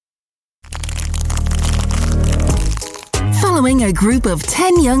following a group of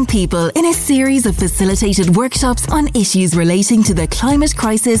 10 young people in a series of facilitated workshops on issues relating to the climate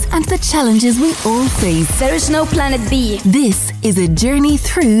crisis and the challenges we all face. There is no planet B. This is a journey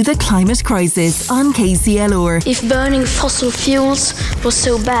through the climate crisis on KCLR. If burning fossil fuels was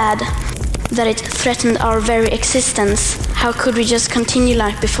so bad that it threatened our very existence, how could we just continue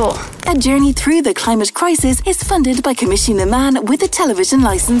like before? A journey through the climate crisis is funded by Commission Man with a television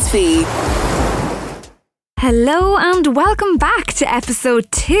licence fee. Hello and welcome back to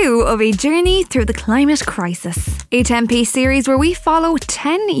episode 2 of A Journey Through the Climate Crisis, a 10p series where we follow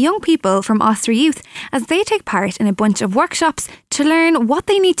 10 young people from Austria Youth as they take part in a bunch of workshops to learn what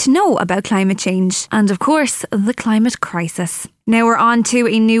they need to know about climate change and, of course, the climate crisis. Now we're on to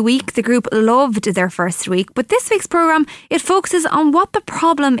a new week. The group loved their first week, but this week's programme, it focuses on what the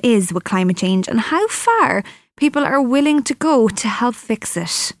problem is with climate change and how far people are willing to go to help fix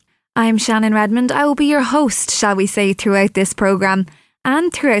it. I'm Shannon Redmond. I will be your host, shall we say, throughout this programme.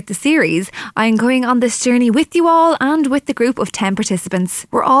 And throughout the series, I'm going on this journey with you all and with the group of 10 participants.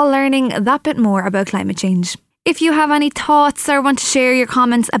 We're all learning that bit more about climate change. If you have any thoughts or want to share your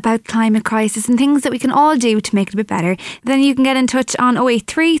comments about climate crisis and things that we can all do to make it a bit better, then you can get in touch on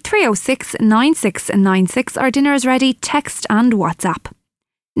 083 306 9696 or Dinner is Ready, text and WhatsApp.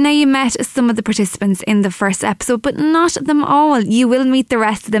 Now, you met some of the participants in the first episode, but not them all. You will meet the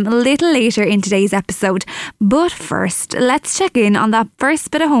rest of them a little later in today's episode. But first, let's check in on that first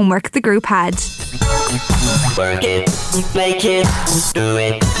bit of homework the group had. Work it, make it, do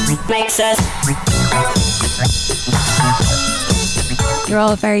it, makes us. You're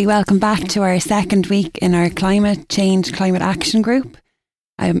all very welcome back to our second week in our climate change, climate action group.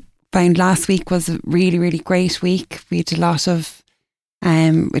 I found last week was a really, really great week. We had a lot of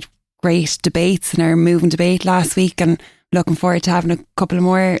with great debates in our moving debate last week, and looking forward to having a couple of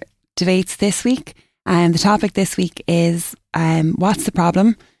more debates this week. The topic this week is what's the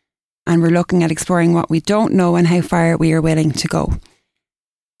problem, and we're looking at exploring what we don't know and how far we are willing to go.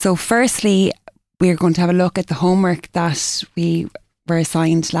 So firstly, we're going to have a look at the homework that we were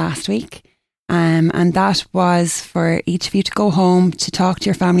assigned last week, and that was for each of you to go home to talk to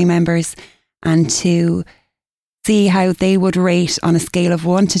your family members and to see how they would rate on a scale of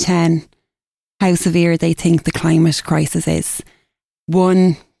 1 to 10 how severe they think the climate crisis is.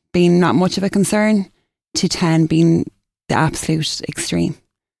 1 being not much of a concern, to 10 being the absolute extreme.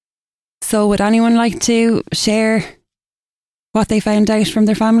 So would anyone like to share what they found out from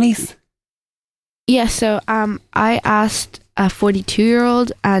their families? Yeah, so I asked a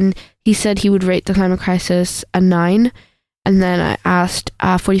 42-year-old and he said he would rate the climate crisis a 9. And then I asked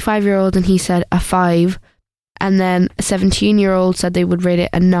a 45-year-old and he said a 5. And then a 17-year-old said they would rate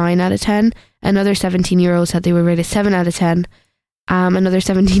it a 9 out of 10. Another 17-year-old said they would rate it 7 out of 10. Another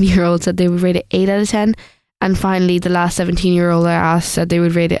 17-year-old said they would rate it 8 out of 10. And finally, the last 17-year-old I asked said they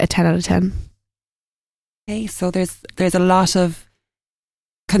would rate it a 10 out of 10. Okay, so there's a lot of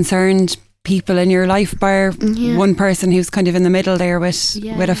concerned people in your life, bar one person who's kind of in the middle there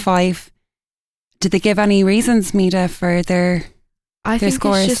with a 5. Did they give any reasons, Mida, for their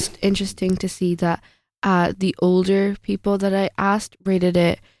scores? It's just interesting to see that the older people that I asked rated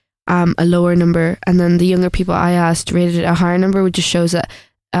it a lower number, and then the younger people I asked rated it a higher number, which just shows that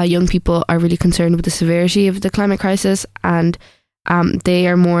young people are really concerned with the severity of the climate crisis, and they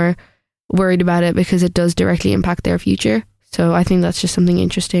are more worried about it because it does directly impact their future. So I think that's just something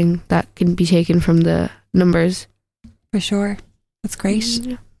interesting that can be taken from the numbers. For sure. That's great.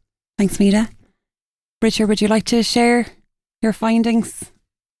 Yeah. Thanks, Mida. Richard, would you like to share your findings?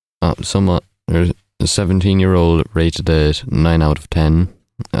 Somewhat. There's a 17-year-old rated it 9 out of 10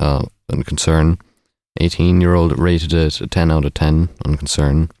 on concern. 18-year-old rated it a 10 out of 10 on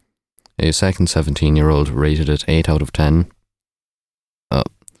concern. A second 17-year-old rated it 8 out of 10.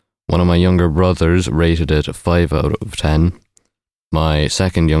 One of my younger brothers rated it a 5 out of 10. My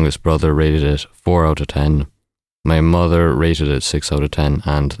second youngest brother rated it 4 out of 10. My mother rated it 6 out of 10,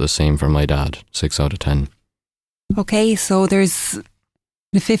 and the same for my dad, 6 out of 10. Okay, so there's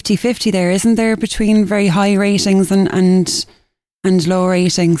a 50-50 there, isn't there, between very high ratings and low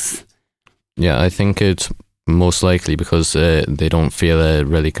ratings? Yeah, I think it's most likely because they don't feel it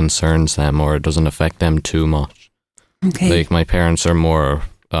really concerns them or it doesn't affect them too much. Okay. Like my parents are more,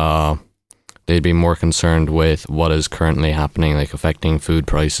 they'd be more concerned with what is currently happening, like affecting food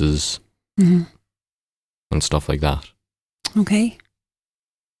prices and stuff like that. Okay.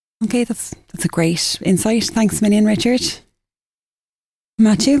 Okay, that's a great insight. Thanks a million, Richard.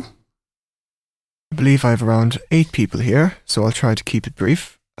 Matthew? I believe I have around 8 people here, so I'll try to keep it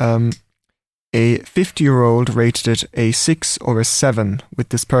brief. A 50-year-old rated it a 6 or a 7, with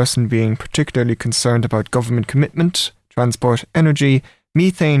this person being particularly concerned about government commitment transport energy,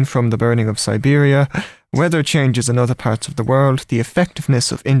 methane from the burning of Siberia, weather changes in other parts of the world, the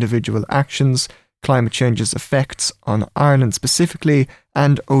effectiveness of individual actions, climate change's effects on Ireland specifically,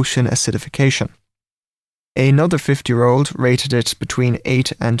 and ocean acidification. Another 50-year-old rated it between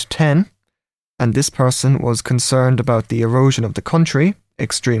 8 and 10, and this person was concerned about the erosion of the country,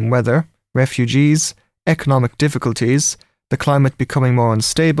 extreme weather, refugees, economic difficulties, the climate becoming more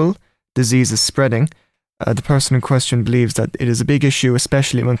unstable, diseases spreading. The person in question believes that it is a big issue,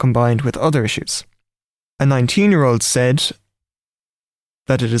 especially when combined with other issues. A 19-year-old said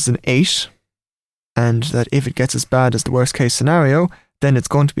that it is an 8, and that if it gets as bad as the worst case scenario, then it's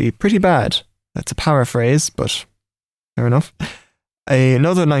going to be pretty bad. That's a paraphrase, but fair enough.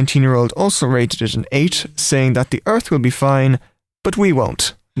 Another 19-year-old also rated it an 8, saying that the Earth will be fine, but we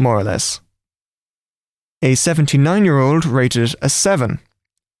won't, more or less. A 79-year-old rated it a 7.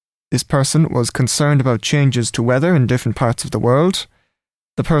 This person was concerned about changes to weather in different parts of the world.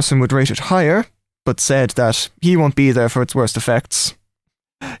 The person would rate it higher, but said that he won't be there for its worst effects.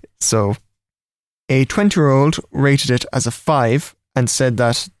 So, a 20-year-old rated it as a 5 and said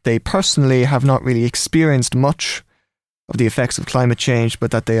that they personally have not really experienced much of the effects of climate change,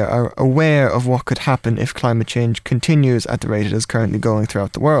 but that they are aware of what could happen if climate change continues at the rate it is currently going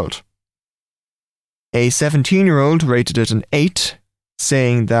throughout the world. A 17-year-old rated it an 8,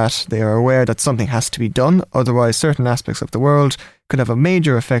 saying that they are aware that something has to be done, otherwise certain aspects of the world could have a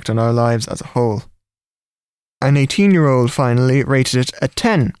major effect on our lives as a whole. An 18-year-old finally rated it a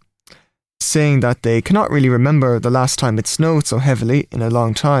 10, saying that they cannot really remember the last time it snowed so heavily in a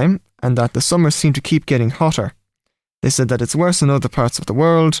long time, and that the summers seem to keep getting hotter. They said that it's worse in other parts of the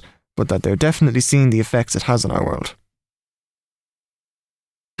world, but that they're definitely seeing the effects it has on our world.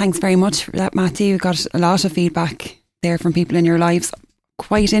 Thanks very much for that, Matthew. We got a lot of feedback there from people in your lives.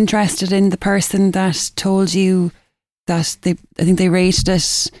 Quite interested in the person that told you that I think they rated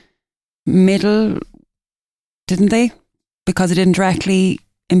it middle, didn't they? Because it didn't directly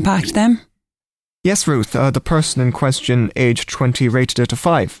impact them? Yes, Ruth. The person in question, aged 20, rated it a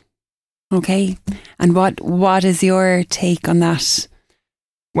 5. Okay. And what is your take on that?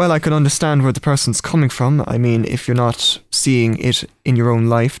 Well, I can understand where the person's coming from. I mean, if you're not seeing it in your own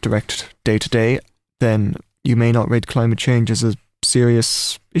life direct day to day, then you may not rate climate change as a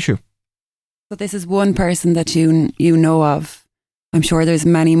serious issue. So this is one person that you know of. I'm sure there's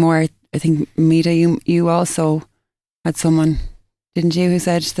many more. I think, Mida, you also had someone, didn't you, who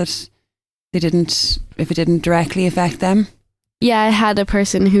said that if it didn't directly affect them? Yeah, I had a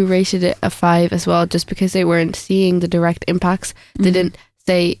person who rated it a 5 as well, just because they weren't seeing the direct impacts. They didn't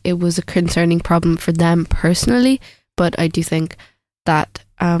say it was a concerning problem for them personally, but I do think that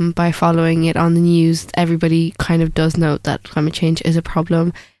by following it on the news, everybody kind of does note that climate change is a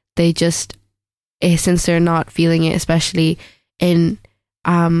problem. They just, since they're not feeling it, especially in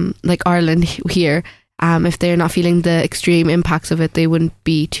like Ireland here, if they're not feeling the extreme impacts of it, they wouldn't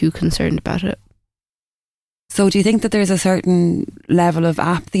be too concerned about it. So do you think that there's a certain level of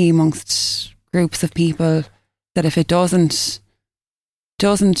apathy amongst groups of people that if it doesn't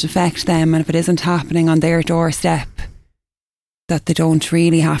affect them and if it isn't happening on their doorstep, that they don't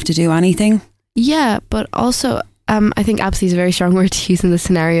really have to do anything? Yeah, but also I think apathy is a very strong word to use in this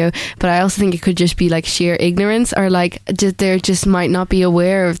scenario, but I also think it could just be like sheer ignorance, or like they just might not be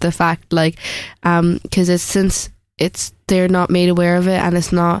aware of the fact, like because since they're not made aware of it and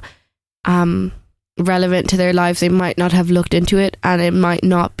it's not relevant to their lives, they might not have looked into it, and it might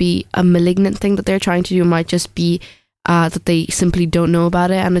not be a malignant thing that they're trying to do. It might just be that they simply don't know about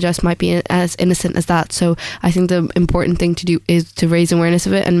it, and it just might be as innocent as that. So I think the important thing to do is to raise awareness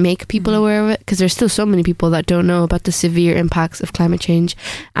of it and make people aware of it, because there's still so many people that don't know about the severe impacts of climate change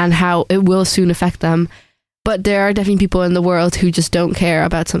and how it will soon affect them. But there are definitely people in the world who just don't care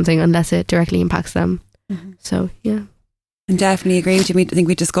about something unless it directly impacts them. So yeah, I definitely agree with you. I think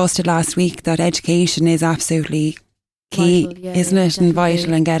we discussed it last week that education is absolutely key, vital, isn't it? And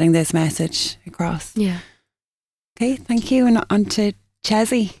vital in getting this message across. Yeah. Okay, thank you. And on to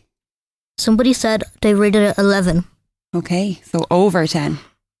Chessie. Somebody said they rated it 11. Okay, so over 10.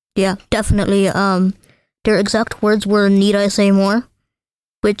 Yeah, definitely. Their exact words were, "Need I say more?"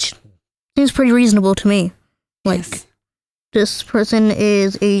 Which seems pretty reasonable to me. Like, Yes. this person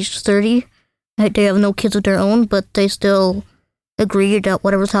is aged 30. They have no kids of their own, but they still agree that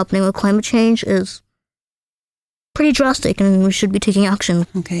whatever's happening with climate change is pretty drastic and we should be taking action.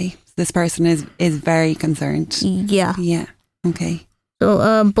 Okay, so this person is very concerned. Yeah. Yeah, okay.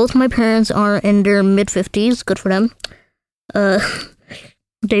 So both my parents are in their mid-50s. Good for them.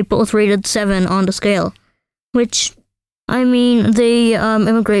 They both rated 7 on the scale, which, I mean, they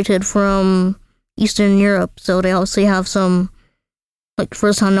immigrated from Eastern Europe, so they obviously have some like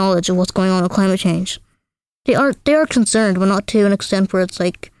first-hand knowledge of what's going on with climate change. They are concerned, but not to an extent where it's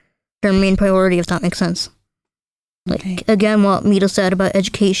like their main priority, if that makes sense. Like, again, what Mita said about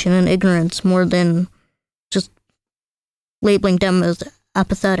education and ignorance more than just labeling them as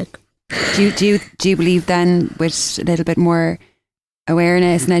apathetic. Do you believe then, with a little bit more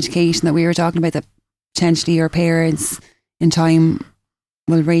awareness and education that we were talking about, that potentially your parents in time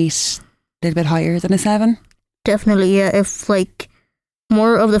will rate a little bit higher than a 7? Definitely, yeah. If like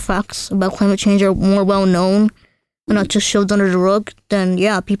more of the facts about climate change are more well known and not just shoved under the rug, then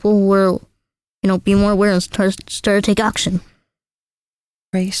yeah, people will, be more aware and start to take action.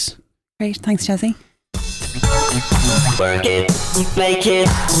 Great. Thanks, Chelsea. Work it, make it,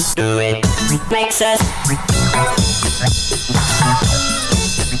 do it, makes us.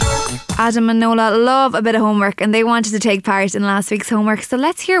 Adam and Nola love a bit of homework and they wanted to take part in last week's homework, so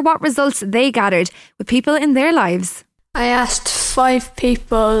let's hear what results they gathered with people in their lives. I asked 5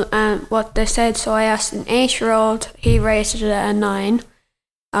 people what they said. So I asked an 8-year-old, he rated it a 9.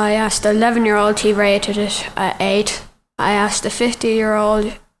 I asked an 11-year-old, he rated it a 8. I asked a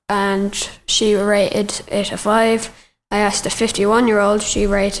 50-year-old and she rated it a 5. I asked a 51-year-old, she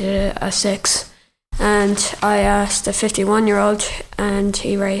rated it a 6. And I asked a 51-year-old and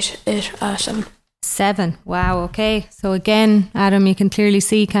he rated it a 7. 7. Wow, okay. So again, Adam, you can clearly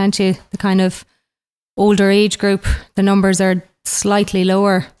see, can't you, the kind of older age group, the numbers are slightly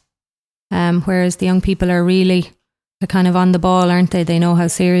lower, whereas the young people are really kind of on the ball, aren't they? They know how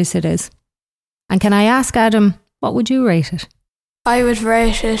serious it is. And can I ask, Adam, what would you rate it? I would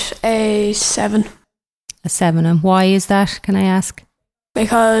rate it a 7. A 7. And why is that, can I ask?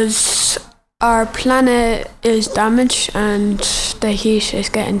 Because our planet is damaged and the heat is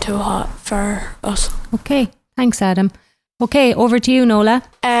getting too hot for us. Okay, thanks, Adam. Okay, over to you, Nola.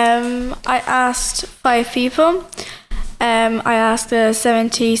 I asked 5 people. I asked a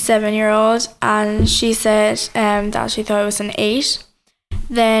 77-year-old and she said that she thought it was an 8.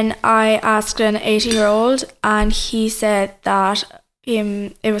 Then I asked an 80-year-old and he said that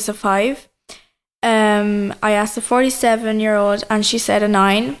it was a 5. I asked a 47-year-old and she said a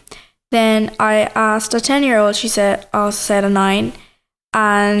 9. Then I asked a 10-year-old, she also said a 9.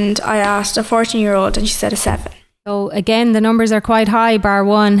 And I asked a 14-year-old and she said a 7. So again, the numbers are quite high, bar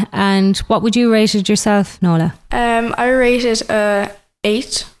 1. And what would you rate it yourself, Nola? I rated a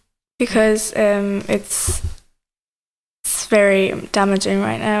 8 because it's very damaging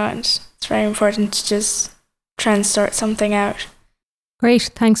right now and it's very important to just try and sort something out. Great,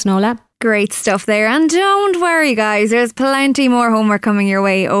 thanks, Nola. Great stuff there. And don't worry, guys, there's plenty more homework coming your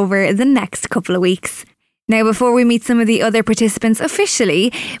way over the next couple of weeks. Now, before we meet some of the other participants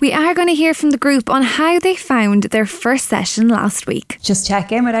officially, we are going to hear from the group on how they found their first session last week. Just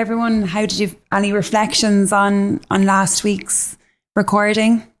check in with everyone. How did you, any reflections on last week's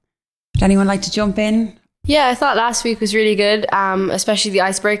recording? Would anyone like to jump in? Yeah, I thought last week was really good, especially the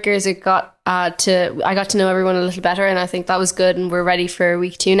icebreakers. I got to know everyone a little better and I think that was good, and we're ready for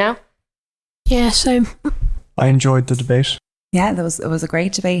week 2 now. Yeah, same. I enjoyed the debate. Yeah, it was a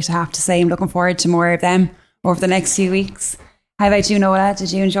great debate, I have to say. I'm looking forward to more of them over the next few weeks. How about you, Nola?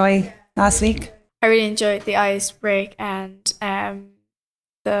 Did you enjoy last week? I really enjoyed the ice break and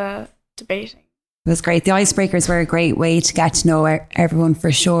the debating. It was great. The icebreakers were a great way to get to know everyone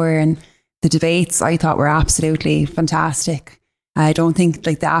for sure, and the debates I thought were absolutely fantastic. I don't think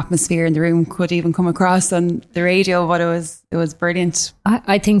the atmosphere in the room could even come across on the radio, but it was brilliant.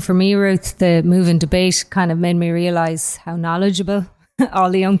 I think for me, Ruth, the moving debate kind of made me realise how knowledgeable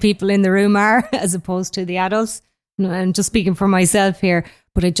all the young people in the room are as opposed to the adults. I'm just speaking for myself here,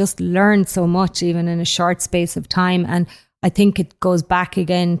 but I just learned so much even in a short space of time. And I think it goes back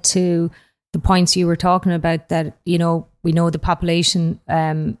again to the points you were talking about, that, we know the population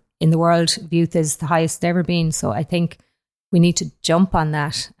in the world of youth is the highest ever been. So I think we need to jump on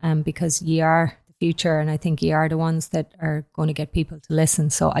that because ye are the future, and I think ye are the ones that are going to get people to listen.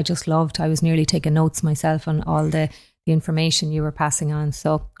 So I was nearly taking notes myself on all the information you were passing on.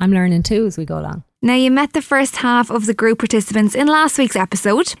 So I'm learning too as we go along. Now, you met the first half of the group participants in last week's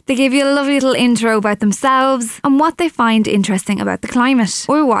episode. They gave you a lovely little intro about themselves and what they find interesting about the climate,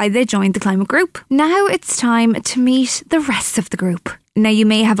 or why they joined the climate group. Now it's time to meet the rest of the group. Now, you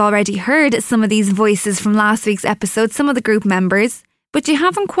may have already heard some of these voices from last week's episode, some of the group members, but you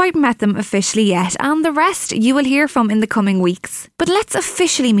haven't quite met them officially yet, and the rest you will hear from in the coming weeks. But let's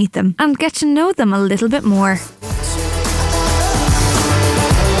officially meet them and get to know them a little bit more.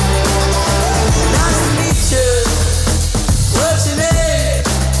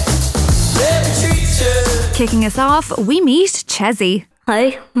 Kicking us off, we meet Chezzy.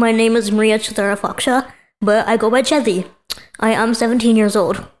 Hi, my name is Maria Chitara Foksha, but I go by Chezzy. I am 17 years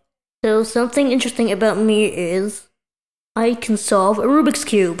old. So something interesting about me is I can solve a Rubik's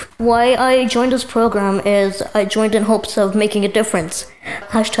Cube. Why I joined this program is I joined in hopes of making a difference.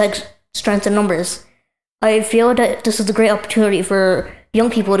 Hashtag strength in numbers. I feel that this is a great opportunity for young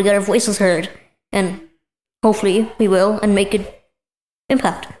people to get our voices heard, and hopefully we will and make an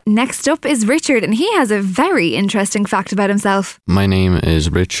impact. Next up is Richard, and he has a very interesting fact about himself. My name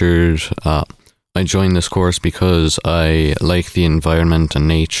is Richard. I joined this course because I like the environment and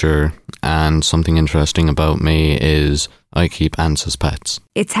nature, and something interesting about me is I keep ants as pets.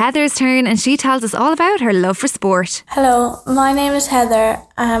 It's Heather's turn, and she tells us all about her love for sport. Hello, my name is Heather.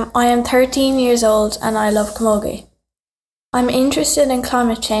 I am 13 years old and I love camogie. I'm interested in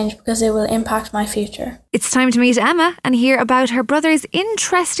climate change because it will impact my future. It's time to meet Emma and hear about her brother's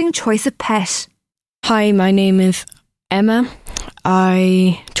interesting choice of pet. Hi, my name is Emma.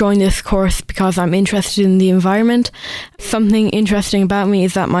 I joined this course because I'm interested in the environment. Something interesting about me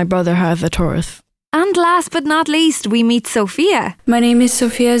is that my brother has a Taurus. And last but not least, we meet Sophia. My name is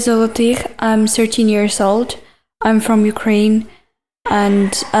Sofia Zolotyk. I'm 13 years old. I'm from Ukraine,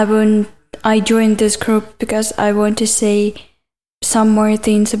 and I joined this group because I want to say some more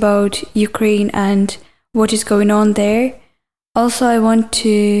things about Ukraine and what is going on there. Also, I want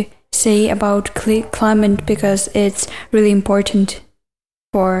to say about climate because it's really important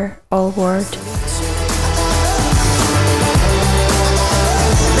for all world.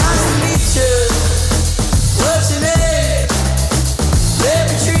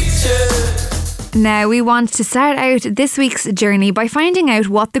 Now we want to start out this week's journey by finding out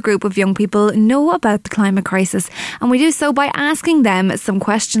what the group of young people know about the climate crisis, and we do so by asking them some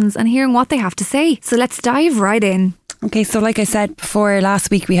questions and hearing what they have to say. So let's dive right in. Okay, so like I said before, last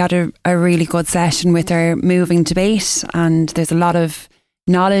week we had a really good session with our moving debate, and there's a lot of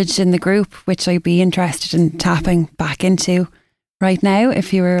knowledge in the group which I'd be interested in tapping back into right now,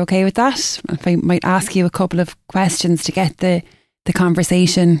 if you were okay with that. If I might ask you a couple of questions to get the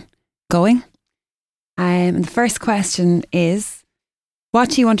conversation going. And the first question is, what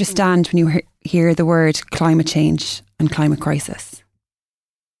do you understand when you hear the word climate change and climate crisis?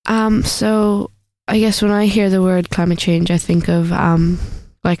 So I guess when I hear the word climate change, I think of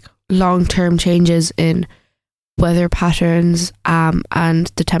like long-term changes in weather patterns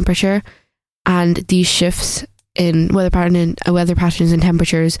and the temperature, and these shifts in weather patterns and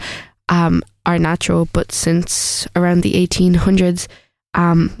temperatures are natural, but since around the 1800s,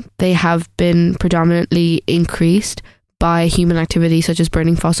 they have been predominantly increased by human activity such as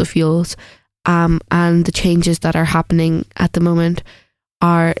burning fossil fuels, and the changes that are happening at the moment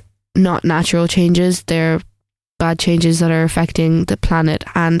are not natural changes. They're bad changes that are affecting the planet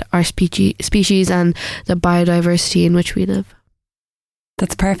and our species and the biodiversity in which we live.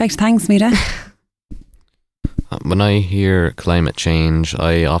 That's perfect. Thanks, Mira. When I hear climate change,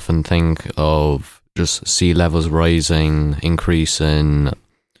 I often think of just sea levels rising, increase in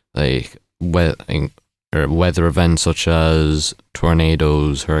like weather events such as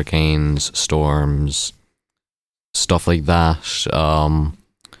tornadoes, hurricanes, storms, stuff like that.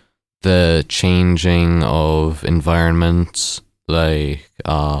 The changing of environments, like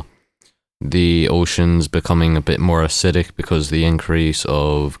the oceans becoming a bit more acidic because of the increase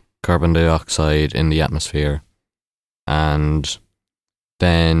of carbon dioxide in the atmosphere, and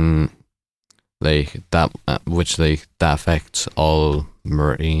then that affects all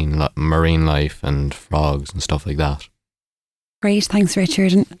marine life and frogs and stuff like that. Great, thanks,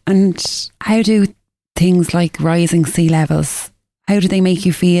 Richard. And how do things like rising sea levels, how do they make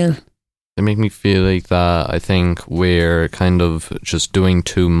you feel? They make me feel like that I think we're kind of just doing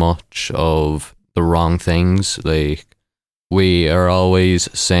too much of the wrong things. Like, we are always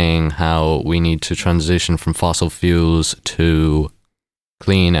saying how we need to transition from fossil fuels to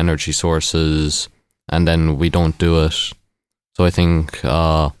clean energy sources, and then we don't do it. So I think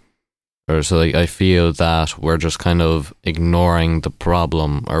I feel that we're just kind of ignoring the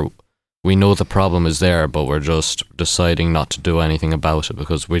problem, or we know the problem is there, but we're just deciding not to do anything about it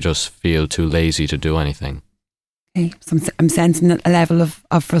because we just feel too lazy to do anything. Okay, so I'm sensing a level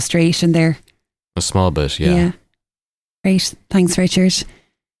of frustration there. A small bit, yeah. Great, thanks, Richard.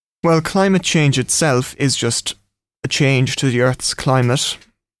 Well, climate change itself is just a change to the Earth's climate,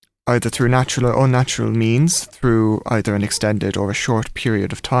 either through natural or unnatural means, through either an extended or a short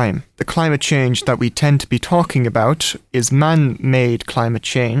period of time. The climate change that we tend to be talking about is man-made climate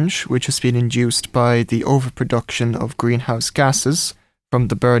change, which has been induced by the overproduction of greenhouse gases from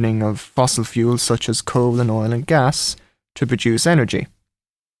the burning of fossil fuels such as coal and oil and gas to produce energy.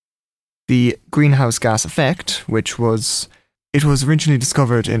 The greenhouse gas effect, which was It was originally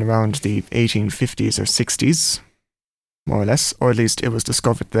discovered in around the 1850s or 60s, more or less, or at least it was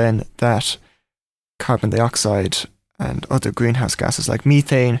discovered then that carbon dioxide and other greenhouse gases like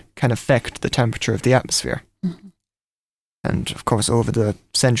methane can affect the temperature of the atmosphere. Mm-hmm. And of course, over the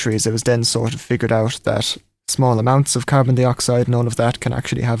centuries, it was then sort of figured out that small amounts of carbon dioxide and all of that can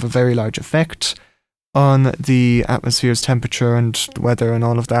actually have a very large effect on the atmosphere's temperature and the weather and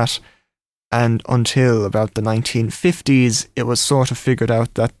all of that. And until about the 1950s, it was sort of figured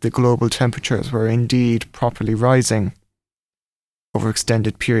out that the global temperatures were indeed properly rising over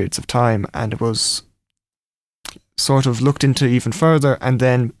extended periods of time, and it was sort of looked into even further. And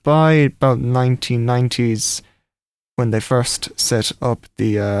then by about 1990s, when they first set up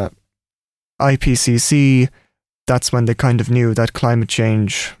the IPCC, that's when they kind of knew that climate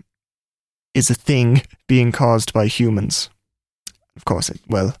change is a thing being caused by humans. Of course,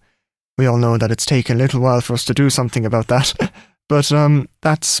 we all know that it's taken a little while for us to do something about that, but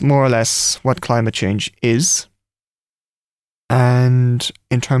that's more or less what climate change is. And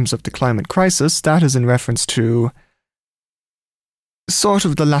in terms of the climate crisis, that is in reference to sort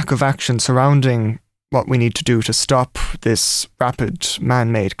of the lack of action surrounding what we need to do to stop this rapid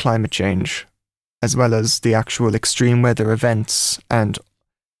man-made climate change, as well as the actual extreme weather events and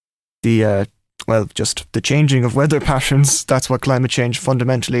the just the changing of weather patterns. That's what climate change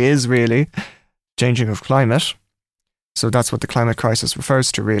fundamentally is, really. Changing of climate. So that's what the climate crisis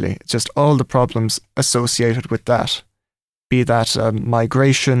refers to, really. It's just all the problems associated with that. Be that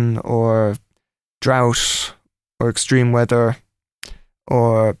migration or drought or extreme weather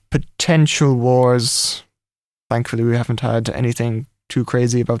or potential wars. Thankfully, we haven't had anything too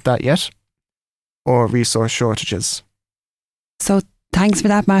crazy about that yet. Or resource shortages. So thanks for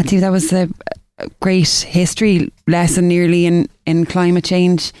that, Matthew. That was a great history lesson nearly in climate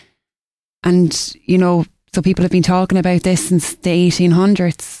change. And, so people have been talking about this since the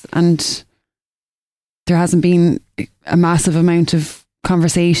 1800s, and there hasn't been a massive amount of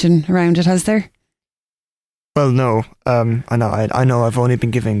conversation around it, has there? Well, no. I know I've only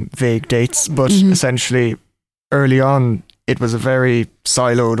been giving vague dates, but essentially early on it was a very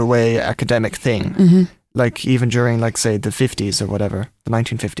siloed away academic thing. Mm-hmm. Like even during, say, the 50s or whatever, the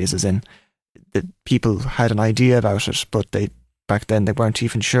 1950s is in, the people had an idea about it, but back then they weren't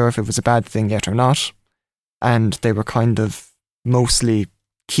even sure if it was a bad thing yet or not. And they were kind of mostly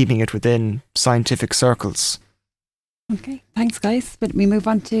keeping it within scientific circles. Okay, thanks guys. But we move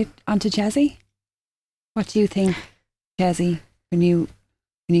on to Jazzy. What do you think, Jazzy, when you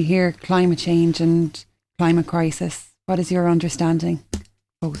hear climate change and climate crisis? What is your understanding of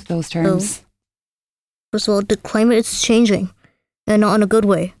both those terms? First of all, the climate is changing, and not in a good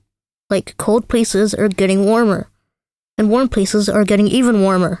way. Like, cold places are getting warmer, and warm places are getting even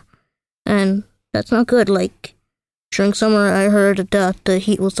warmer. And that's not good. Like, during summer, I heard that the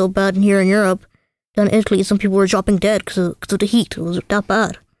heat was so bad here in Europe, down in Italy, some people were dropping dead because of the heat. It was that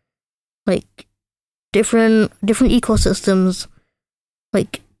bad. Like, different ecosystems,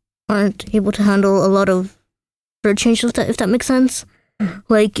 aren't able to handle a lot of bird changes, if that makes sense.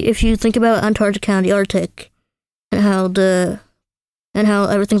 Like, if you think about Antarctica and the Arctic, and how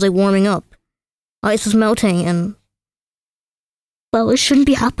everything's warming up, ice is melting, and it shouldn't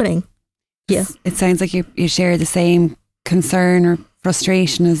be happening. Yeah, it sounds like you share the same concern or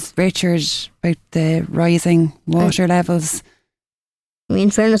frustration as Richard about the rising water levels. I mean,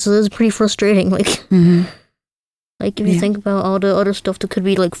 in fairness, it is pretty frustrating. Mm-hmm. If you think about all the other stuff that could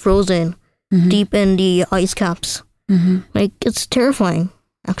be frozen deep in the ice caps. Mm-hmm. It's terrifying,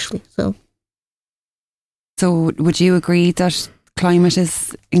 actually. So would you agree that climate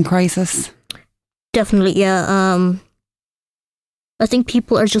is in crisis? Definitely, yeah. I think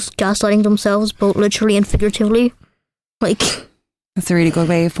people are just gaslighting themselves, both literally and figuratively. That's a really good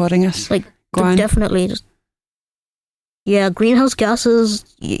way of putting it. Go on. Definitely. Greenhouse gases,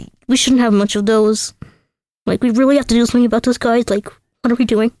 we shouldn't have much of those. We really have to do something about this, guys. What are we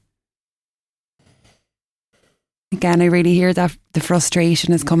doing? Again, I really hear that the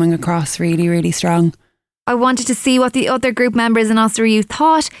frustration is coming across really, really strong. I wanted to see what the other group members in OSRU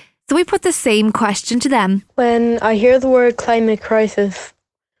thought, so we put the same question to them. When I hear the word climate crisis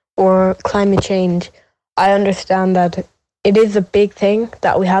or climate change, I understand that it is a big thing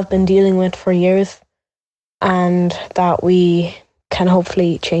that we have been dealing with for years and that we can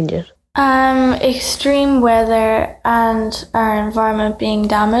hopefully change it. Extreme weather and our environment being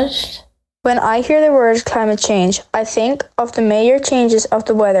damaged. When I hear the word climate change, I think of the major changes of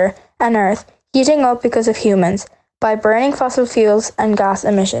the weather and Earth heating up because of humans by burning fossil fuels and gas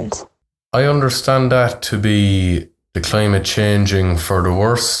emissions. I understand that to be the climate changing for the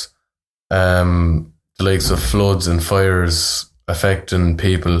worse. There's the likes of floods and fires affecting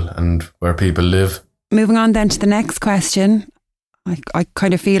people and where people live. Moving on then to the next question. I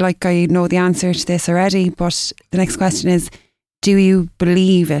kind of feel like I know the answer to this already, but the next question is, do you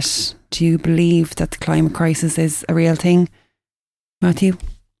believe it? Do you believe that the climate crisis is a real thing? Matthew?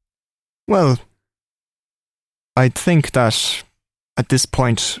 Well, I think that at this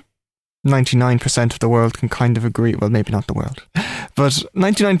point, 99% of the world can kind of agree, well, maybe not the world, but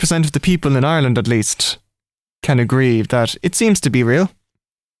 99% of the people in Ireland, at least, can agree that it seems to be real.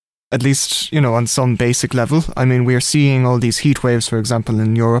 At least, on some basic level. I mean, we're seeing all these heat waves, for example,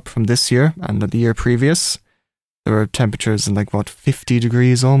 in Europe from this year and the year previous. There were temperatures in 50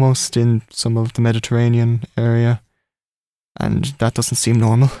 degrees almost in some of the Mediterranean area. And that doesn't seem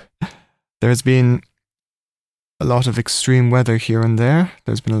normal. There's been a lot of extreme weather here and there.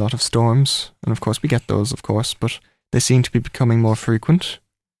 There's been a lot of storms. And of course, we get those, of course, but they seem to be becoming more frequent.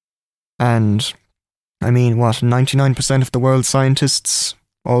 And, 99% of the world's scientists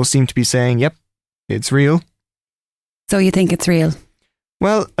all seem to be saying, yep, it's real. So you think it's real?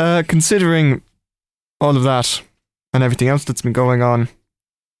 Well, considering all of that and everything else that's been going on,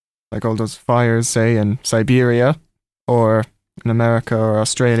 like all those fires, say, in Siberia or in America or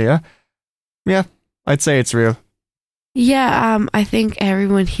Australia, yeah, I'd say it's real. Yeah, I think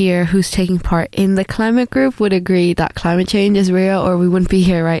everyone here who's taking part in the climate group would agree that climate change is real, or we wouldn't be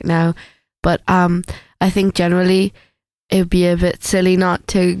here right now. But I think generally it would be a bit silly not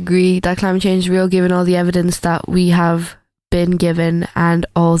to agree that climate change is real, given all the evidence that we have been given and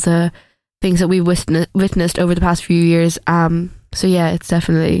all the things that we've witnessed over the past few years. So yeah, it's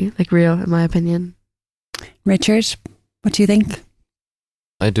definitely real in my opinion. Richard, what do you think?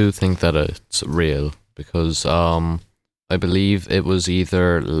 I do think that it's real because I believe it was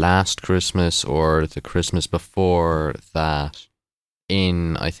either last Christmas or the Christmas before that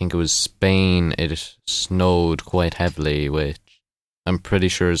I think it was Spain, it snowed quite heavily, which I'm pretty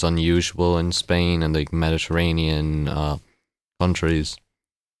sure is unusual in Spain and Mediterranean countries.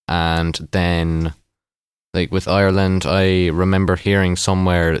 And then with Ireland, I remember hearing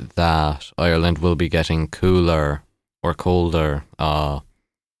somewhere that Ireland will be getting cooler or colder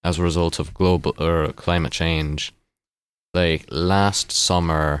as a result of global or climate change. Last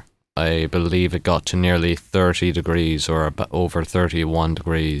summer, I believe it got to nearly 30 degrees or over 31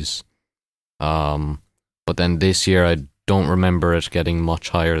 degrees. But then this year, I don't remember it getting much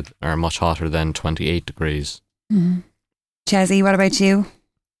higher or much hotter than 28 degrees. Mm-hmm. Chezzy, what about you?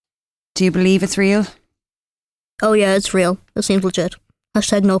 Do you believe it's real? Oh yeah, it's real. It seems legit.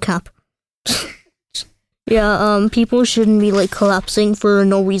 Hashtag no cap. Yeah, people shouldn't be collapsing for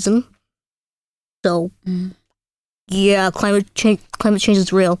no reason. So, yeah, climate change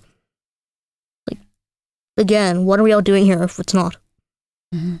is real. Again, what are we all doing here if it's not?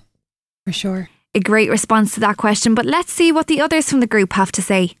 Mm-hmm. For sure. A great response to that question, but let's see what the others from the group have to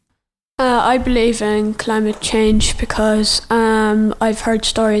say. I believe in climate change because I've heard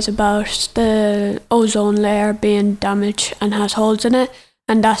stories about the ozone layer being damaged and has holes in it,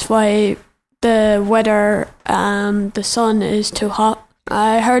 and that's why the weather, the sun is too hot.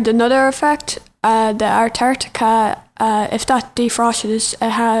 I heard another effect, the Antarctica, if that defrosts,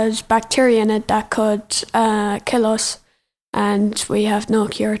 it has bacteria in it that could kill us, and we have no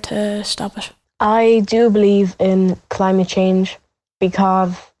cure to stop it. I do believe in climate change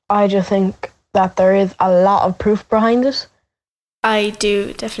because I just think that there is a lot of proof behind it. I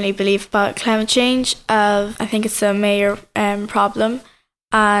do definitely believe about climate change. I think it's a major problem,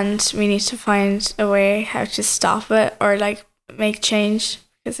 and we need to find a way how to stop it or make change,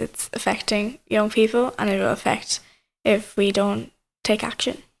 because it's affecting young people and it will affect if we don't take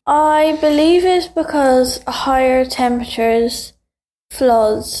action. I believe it because higher temperatures,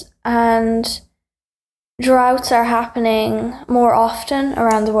 floods and droughts are happening more often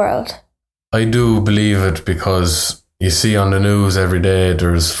around the world. I do believe it because you see on the news every day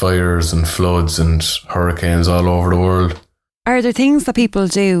there's fires and floods and hurricanes all over the world. Are there things that people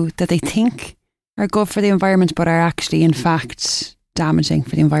do that they think are good for the environment but are actually in fact damaging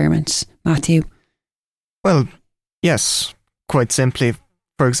for the environment? Matthew? Well, yes, quite simply.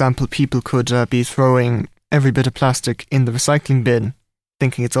 For example, people could be throwing every bit of plastic in the recycling bin,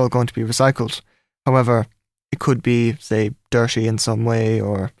 thinking it's all going to be recycled. However, it could be, say, dirty in some way,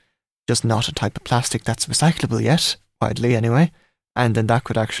 or just not a type of plastic that's recyclable yet, widely anyway, and then that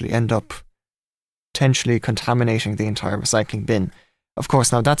could actually end up potentially contaminating the entire recycling bin. Of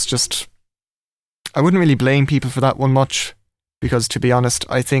course, now that's just... I wouldn't really blame people for that one much, because to be honest,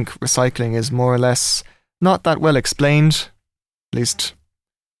 I think recycling is more or less not that well explained, at least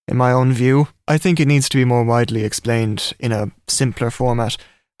in my own view. I think it needs to be more widely explained in a simpler format.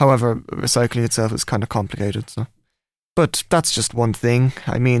 However, recycling itself is kind of complicated. So. But that's just one thing.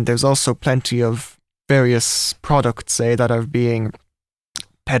 I mean, there's also plenty of various products, say, that are being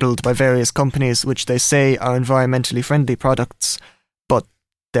peddled by various companies, which they say are environmentally friendly products, but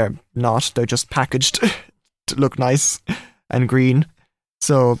they're not. They're just packaged to look nice and green.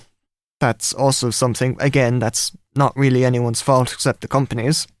 So that's also something, again, that's not really anyone's fault except the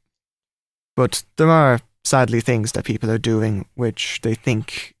companies. But there are, sadly, things that people are doing which they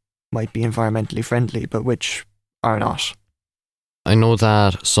think might be environmentally friendly, but which are not. I know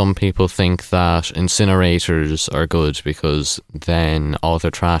that some people think that incinerators are good because then all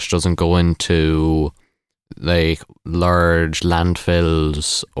their trash doesn't go into like large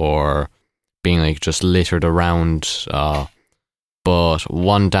landfills or being like just littered around. But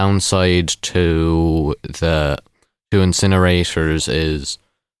one downside to incinerators is,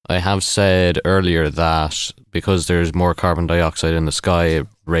 I have said earlier that because there's more carbon dioxide in the sky, it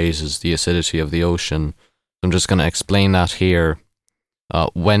raises the acidity of the ocean. I'm just going to explain that here.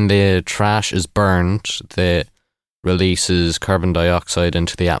 When the trash is burned, it releases carbon dioxide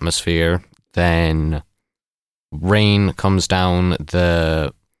into the atmosphere. Then rain comes down.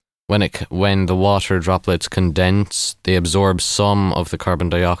 When the water droplets condense, they absorb some of the carbon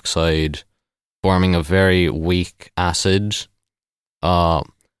dioxide, forming a very weak acid.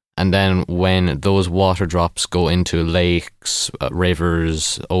 And then when those water drops go into lakes,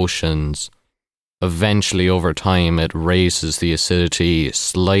 rivers, oceans, eventually over time it raises the acidity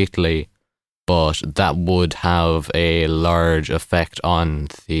slightly, but that would have a large effect on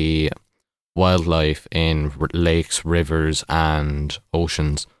the wildlife in lakes, rivers, and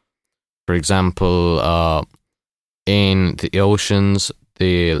oceans. For example, in the oceans,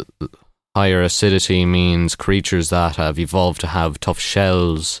 the higher acidity means creatures that have evolved to have tough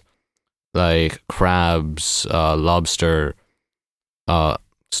shells, like crabs, lobster,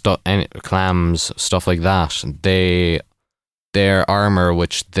 clams, stuff like that. Their armor,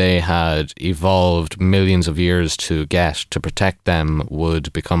 which they had evolved millions of years to get to protect them,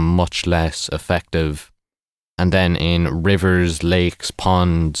 would become much less effective. And then in rivers, lakes,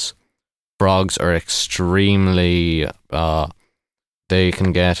 ponds, frogs are extremely they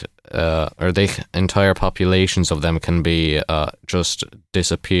can get entire populations of them can be just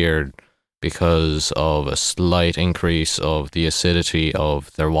disappeared because of a slight increase of the acidity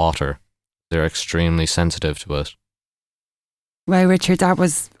of their water. They're extremely sensitive to it. Well, Richard, that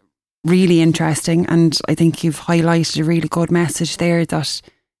was really interesting, and I think you've highlighted a really good message there, that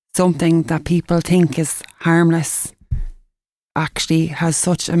something that people think is harmless actually has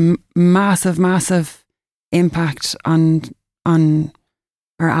such a massive impact on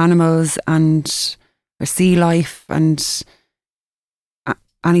our animals and our sea life and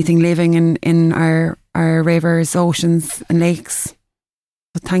anything living in our rivers, oceans and lakes.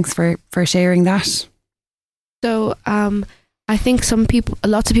 So thanks for sharing that. So I think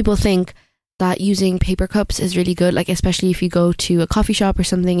lots of people think that using paper cups is really good, like especially if you go to a coffee shop or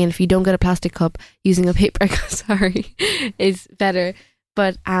something, and if you don't get a plastic cup, using a paper cup, is better.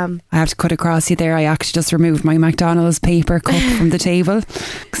 But I have to cut across you there. I actually just removed my McDonald's paper cup from the table.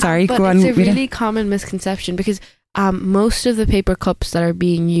 Sorry, go on. It's a really common misconception because most of the paper cups that are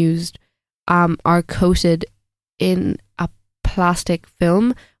being used are coated in a plastic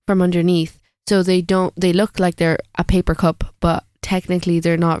film from underneath. So they look like they're a paper cup, but technically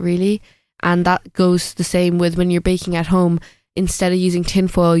they're not really. And that goes the same with when you're baking at home. Instead of using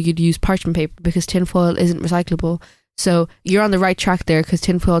tinfoil, you'd use parchment paper because tinfoil isn't recyclable. So you're on the right track there because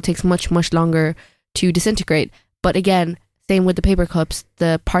tinfoil takes much longer to disintegrate. But again, same with the paper cups.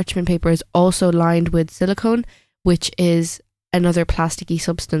 The parchment paper is also lined with silicone, which is another plasticky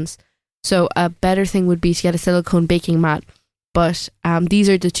substance. So a better thing would be to get a silicone baking mat. But these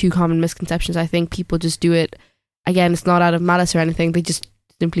are the two common misconceptions. I think people just do it. Again, it's not out of malice or anything. They just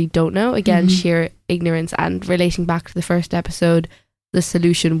simply don't know. Again, sheer ignorance. And relating back to the first episode, the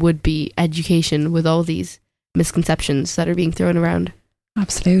solution would be education with all these misconceptions that are being thrown around.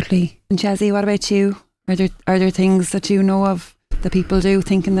 Absolutely. And Chelsea, what about you? Are there things that you know of that people do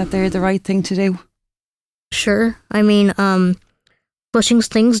thinking that they're the right thing to do? Sure. I mean, flushing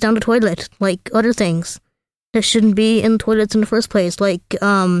things down the toilet, like other things that shouldn't be in toilets in the first place, like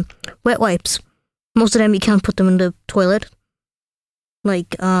wet wipes. Most of them you can't put them in the toilet.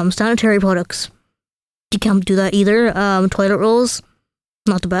 Like sanitary products, you can't do that either. Toilet rolls,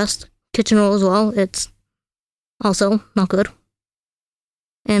 not the best. Kitchen roll as well, it's also not good.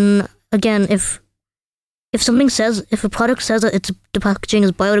 And again, if a product says that the packaging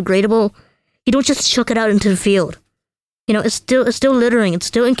is biodegradable, you don't just chuck it out into the field. You know, it's still littering. It's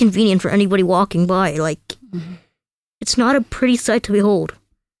still inconvenient for anybody walking by. Like, it's not a pretty sight to behold.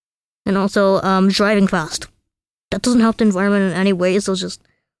 And also driving fast. That doesn't help the environment in any way, so just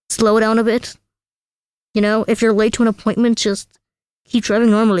slow down a bit. You know, if you're late to an appointment, just keep driving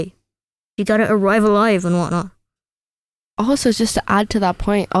normally. You gotta arrive alive and whatnot. Also, just to add to that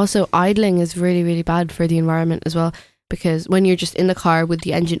point, also idling is really, really bad for the environment as well, because when you're just in the car with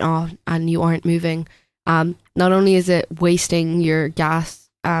the engine off and you aren't moving, not only is it wasting your gas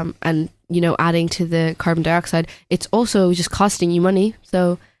and, you know, adding to the carbon dioxide, it's also just costing you money.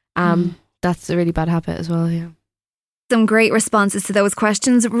 So that's a really bad habit as well, yeah. Some great responses to those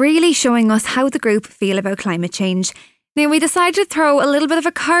questions, really showing us how the group feel about climate change. Now, we decided to throw a little bit of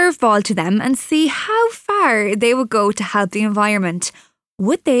a curveball to them and see how far they would go to help the environment.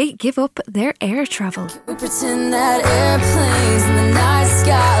 Would they give up their air travel? We pretend that airplanes in the night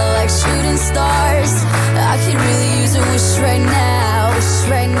sky like shooting stars. I could really use a wish right now, wish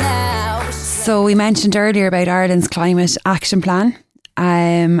right now. So we mentioned earlier about Ireland's climate action plan,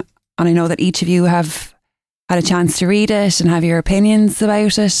 and I know that each of you have had a chance to read it and have your opinions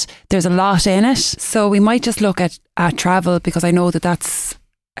about it. There's a lot in it, so we might just look at travel, because I know that that's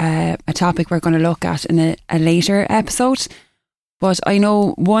a topic we're going to look at in a later episode. But I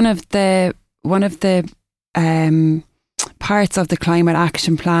know one of the parts of the climate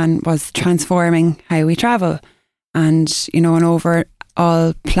action plan was transforming how we travel, and, you know, an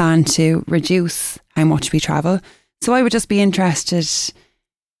overall plan to reduce how much we travel. So I would just be interested to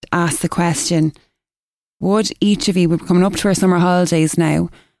ask the question, would each of you, we're coming up to our summer holidays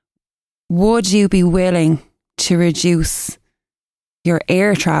now, would you be willing to reduce your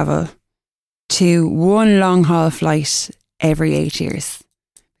air travel to one long haul flight every 8 years?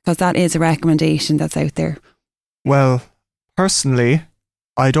 Because that is a recommendation that's out there. Well, personally,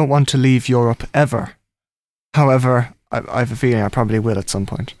 I don't want to leave Europe ever. However, I have a feeling I probably will at some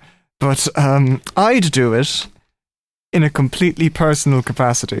point. But I'd do it in a completely personal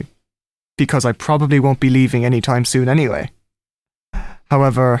capacity, because I probably won't be leaving anytime soon anyway.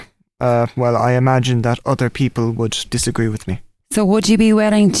 However, well, I imagine that other people would disagree with me. So would you be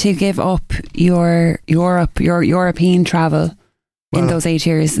willing to give up your European travel in those 8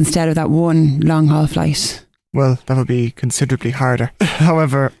 years instead of that one long haul flight? Well, that would be considerably harder.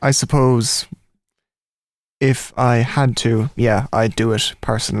 However, I suppose if I had to, yeah, I'd do it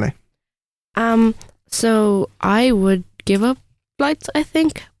personally. So I would give up flights, I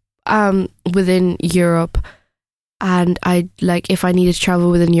think, within Europe. And if I needed to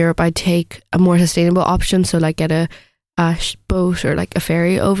travel within Europe, I'd take a more sustainable option. So like get a boat or like a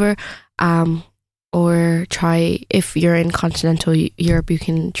ferry over, or try, if you're in continental Europe, you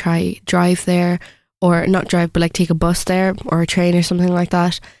can try drive there, or not drive, but like take a bus there or a train or something like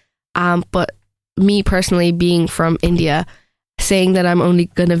that. But me personally, being from India, saying that I'm only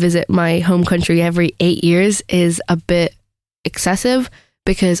going to visit my home country every 8 years is a bit excessive,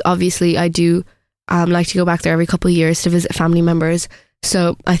 because obviously I do like to go back there every couple of years to visit family members.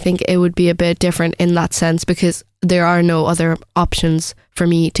 So I think it would be a bit different in that sense, because there are no other options for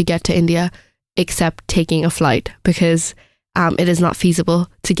me to get to India except taking a flight, because it is not feasible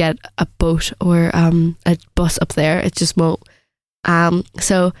to get a boat or a bus up there. It just won't.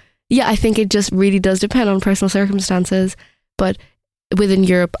 So yeah, I think it just really does depend on personal circumstances. But within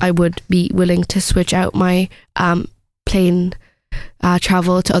Europe, I would be willing to switch out my plane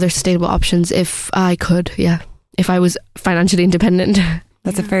travel to other sustainable options if I could, yeah. If I was financially independent.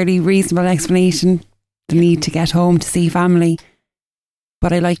 That's a fairly reasonable explanation, the need to get home to see family.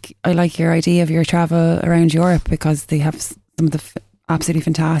 But I like your idea of your travel around Europe, because they have some of the absolutely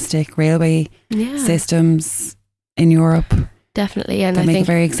fantastic railway systems in Europe. Definitely, and I think it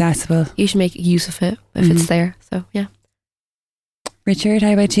very accessible. You should make use of it if it's there. So yeah. Richard,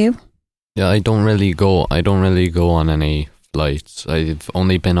 how about you? Yeah, I don't really go on any flights. I've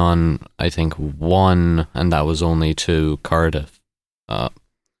only been on, I think, one, and that was only to Cardiff, and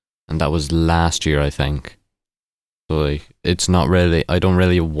that was last year, I think. So like, it's not really, I don't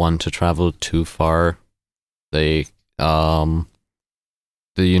really want to travel too far. Like the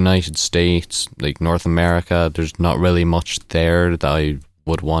United States, like North America, there's not really much there that I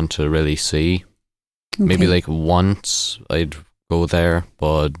would want to really see. Okay. Maybe like once I'd go there,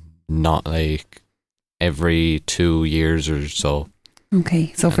 but not like every 2 years or so.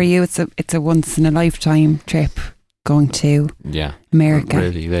 Okay, so for you, it's a once in a lifetime trip going to America.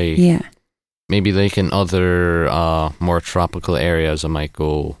 Really, maybe like in other more tropical areas, I might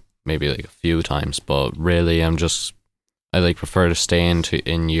go maybe like a few times. But really, I prefer to stay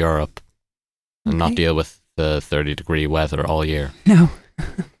in Europe and not deal with the 30-degree weather all year. No,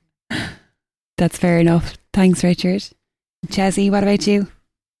 that's fair enough. Thanks, Richard. Chezzy, what about you?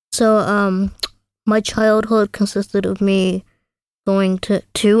 So, my childhood consisted of me going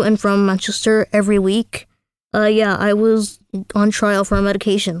to and from Manchester every week, I was on trial for a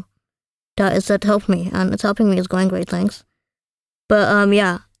medication that is said to help me, and it's helping me. It's going great, thanks. But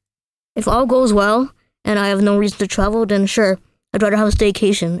if all goes well and I have no reason to travel, then sure, I'd rather have a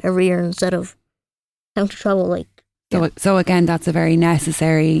staycation every year instead of having to travel. So again, that's a very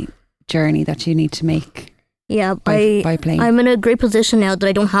necessary journey that you need to make. Yeah, by plane. I'm in a great position now that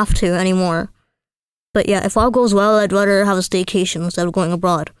I don't have to anymore. But yeah, if all goes well, I'd rather have a staycation instead of going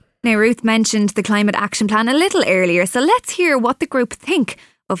abroad. Now, Ruth mentioned the Climate Action Plan a little earlier, so let's hear what the group think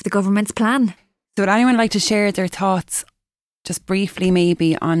of the government's plan. So would anyone like to share their thoughts, just briefly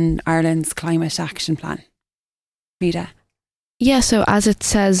maybe, on Ireland's Climate Action Plan? Rita? Yeah, so as it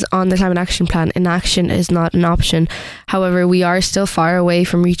says on the Climate Action Plan, inaction is not an option. However, we are still far away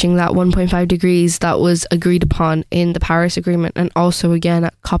from reaching that 1.5 degrees that was agreed upon in the Paris Agreement and also again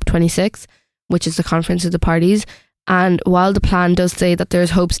at COP26, which is the Conference of the Parties. And while the plan does say that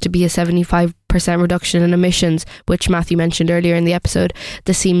there's hopes to be a 75% reduction in emissions, which Matthew mentioned earlier in the episode,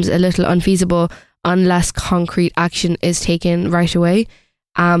 this seems a little unfeasible unless concrete action is taken right away.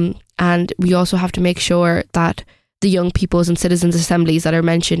 And we also have to make sure that the young people's and citizens' assemblies that are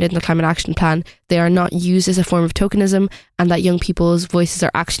mentioned in the Climate Action Plan, they are not used as a form of tokenism, and that young people's voices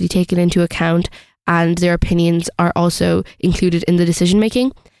are actually taken into account and their opinions are also included in the decision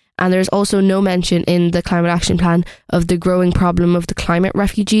making. And there's also no mention in the Climate Action Plan of the growing problem of the climate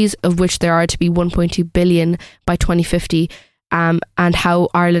refugees, of which there are to be 1.2 billion by 2050, and how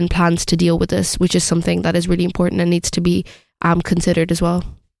Ireland plans to deal with this, which is something that is really important and needs to be considered as well.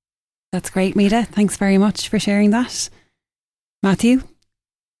 That's great, Mita. Thanks very much for sharing that. Matthew?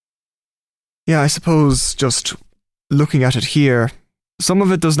 Yeah, I suppose just looking at it here, some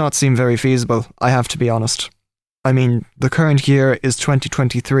of it does not seem very feasible, I have to be honest. I mean, the current year is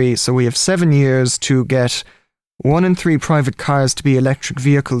 2023, so we have 7 years to get 1 in 3 private cars to be electric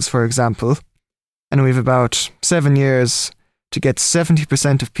vehicles, for example, and we have about 7 years to get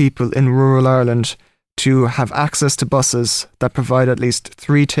 70% of people in rural Ireland to have access to buses that provide at least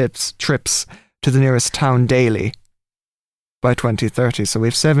 3 trips to the nearest town daily by 2030. So we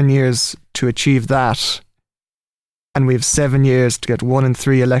have 7 years to achieve that, and we have 7 years to get 1 in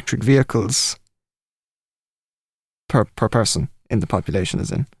 3 electric vehicles per person in the population, as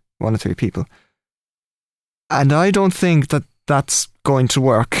in 1 in 3 people. And I don't think that that's going to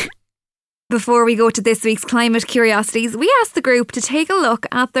work. Before we go to this week's Climate Curiosities, we asked the group to take a look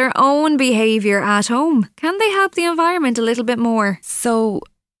at their own behaviour at home. Can they help the environment a little bit more? So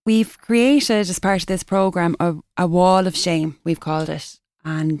we've created, as part of this programme, a wall of shame, we've called it.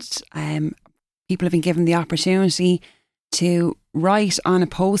 And people have been given the opportunity to write on a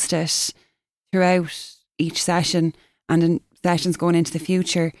post-it throughout each session, and in sessions going into the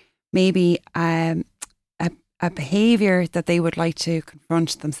future, maybe a behaviour that they would like to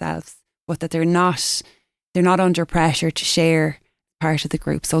confront themselves, but that they're not under pressure to share part of the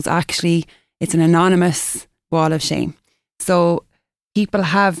group. So it's an anonymous wall of shame. So people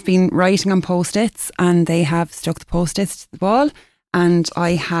have been writing on post-its and they have stuck the post-its to the wall, and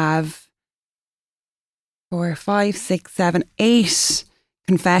I have 4, 5, 6, 7, 8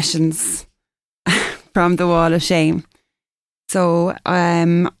 confessions from the wall of shame. So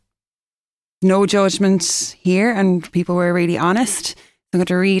no judgment here, and people were really honest. I'm going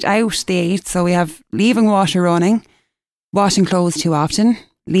to read out the 8. So we have leaving water running, washing clothes too often,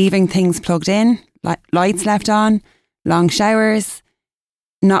 leaving things plugged in, lights left on, long showers,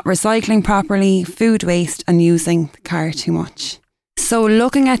 not recycling properly, food waste, and using the car too much. So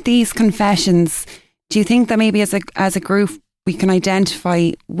looking at these confessions, do you think that maybe as a group we can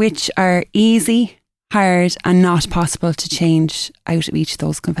identify which are easy, hard, and not possible to change out of each of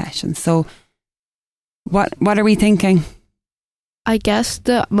those confessions? So what are we thinking? I guess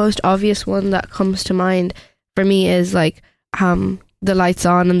the most obvious one that comes to mind for me is like the lights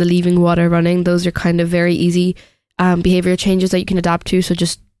on and the leaving water running. Those are kind of very easy behaviour changes that you can adapt to. So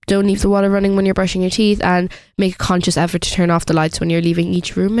just don't leave the water running when you're brushing your teeth, and make a conscious effort to turn off the lights when you're leaving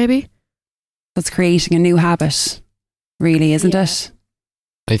each room, maybe. That's creating a new habit, really, isn't it?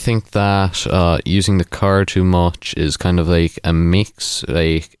 I think that using the car too much is kind of like a mix.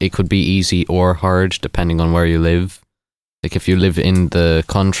 Like, it could be easy or hard depending on where you live. Like, if you live in the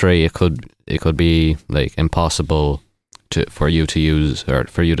country, it could be like impossible for you to use, or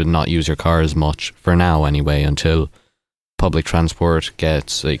for you to not use your car as much for now anyway, until public transport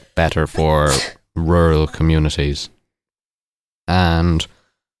gets like better for rural communities. And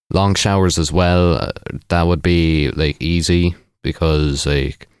long showers as well, that would be like easy, because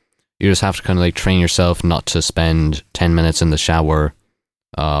like you just have to kind of like train yourself not to spend 10 minutes in the shower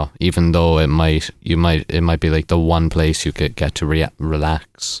even though it might be like the one place you could get to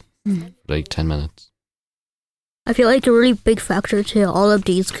relax, like 10 minutes. I feel like a really big factor to all of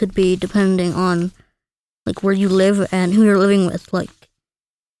these could be depending on like where you live and who you're living with. Like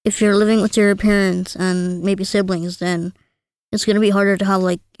if you're living with your parents and maybe siblings, then it's going to be harder to have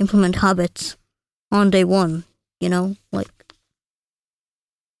like implement habits on day one, you know, like.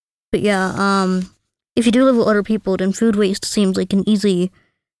 But yeah, if you do live with other people, then food waste seems like an easy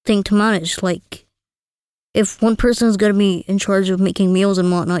thing to manage. Like if one person is going to be in charge of making meals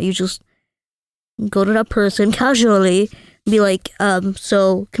and whatnot, you just go to that person casually, be like,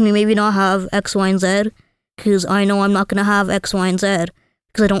 so can we maybe not have X, Y, and Z? Because I know I'm not going to have X, Y, and Z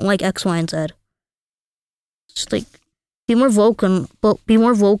because I don't like X, Y, and Z. Just like be more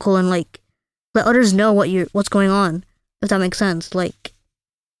vocal and like let others know what's going on, if that makes sense. Like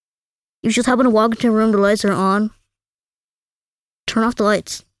if you just happen to walk into a room, the lights are on, turn off the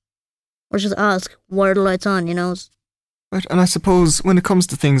lights, or just ask, why are the lights on? You know. Right, and I suppose when it comes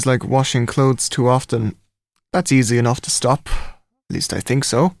to things like washing clothes too often, that's easy enough to stop. At least I think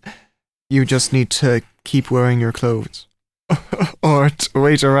so. You just need to keep wearing your clothes. Or to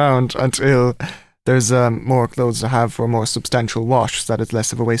wait around until there's more clothes to have for a more substantial wash, so that it's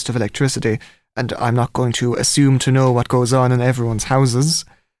less of a waste of electricity. And I'm not going to assume to know what goes on in everyone's houses.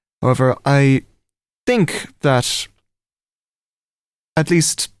 However, I think that at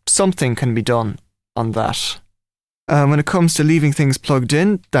least something can be done on that. When it comes to leaving things plugged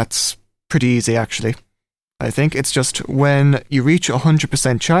in, that's pretty easy actually. I think it's just when you reach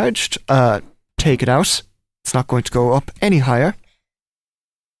 100% charged, take it out. It's not going to go up any higher.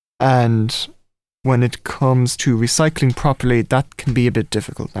 And when it comes to recycling properly, that can be a bit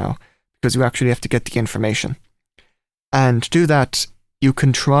difficult now because you actually have to get the information. And to do that, you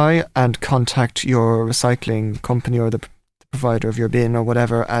can try and contact your recycling company or the provider of your bin or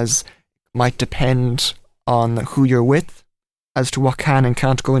whatever, as might depend on who you're with as to what can and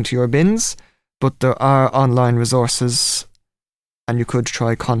can't go into your bins, but there are online resources and you could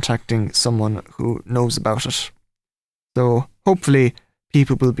try contacting someone who knows about it. So hopefully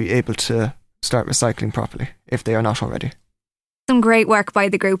people will be able to start recycling properly if they are not already. Some great work by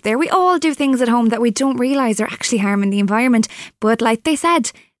the group there. We all do things at home that we don't realise are actually harming the environment, but like they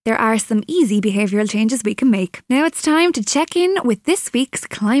said, there are some easy behavioural changes we can make. Now it's time to check in with this week's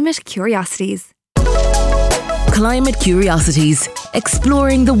Climate Curiosities. Climate Curiosities,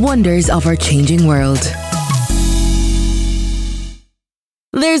 exploring the wonders of our changing world.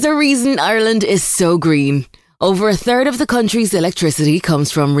 There's a reason Ireland is so green. Over a third of the country's electricity comes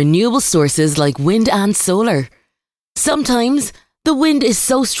from renewable sources like wind and solar. Sometimes, the wind is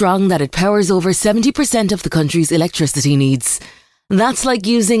so strong that it powers over 70% of the country's electricity needs. That's like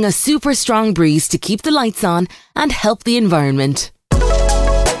using a super strong breeze to keep the lights on and help the environment.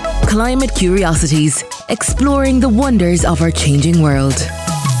 Climate Curiosities, exploring the wonders of our changing world.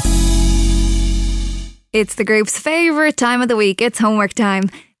 It's the group's favourite time of the week. It's homework time.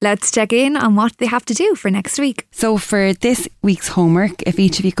 Let's check in on what they have to do for next week. So for this week's homework, if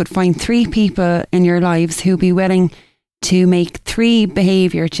each of you could find 3 people in your lives who'd be willing to make 3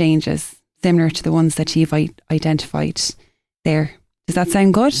 behaviour changes similar to the ones that you've identified there. Does that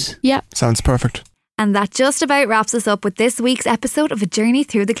sound good? Yeah. Sounds perfect. And that just about wraps us up with this week's episode of A Journey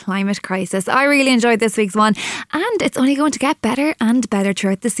Through the Climate Crisis. I really enjoyed this week's one, and it's only going to get better and better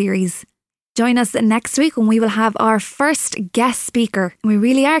throughout the series. Join us next week when we will have our first guest speaker. We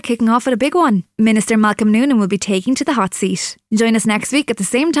really are kicking off with a big one. Minister Malcolm Noonan will be taking to the hot seat. Join us next week at the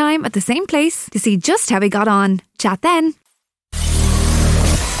same time, at the same place, to see just how he got on. Chat then.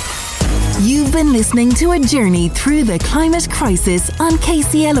 You've been listening to A Journey Through the Climate Crisis on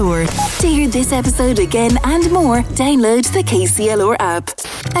KCLR. To hear this episode again and more, download the KCLR app.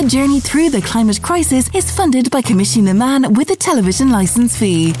 A Journey Through the Climate Crisis is funded by Commission Man with a television licence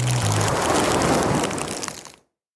fee.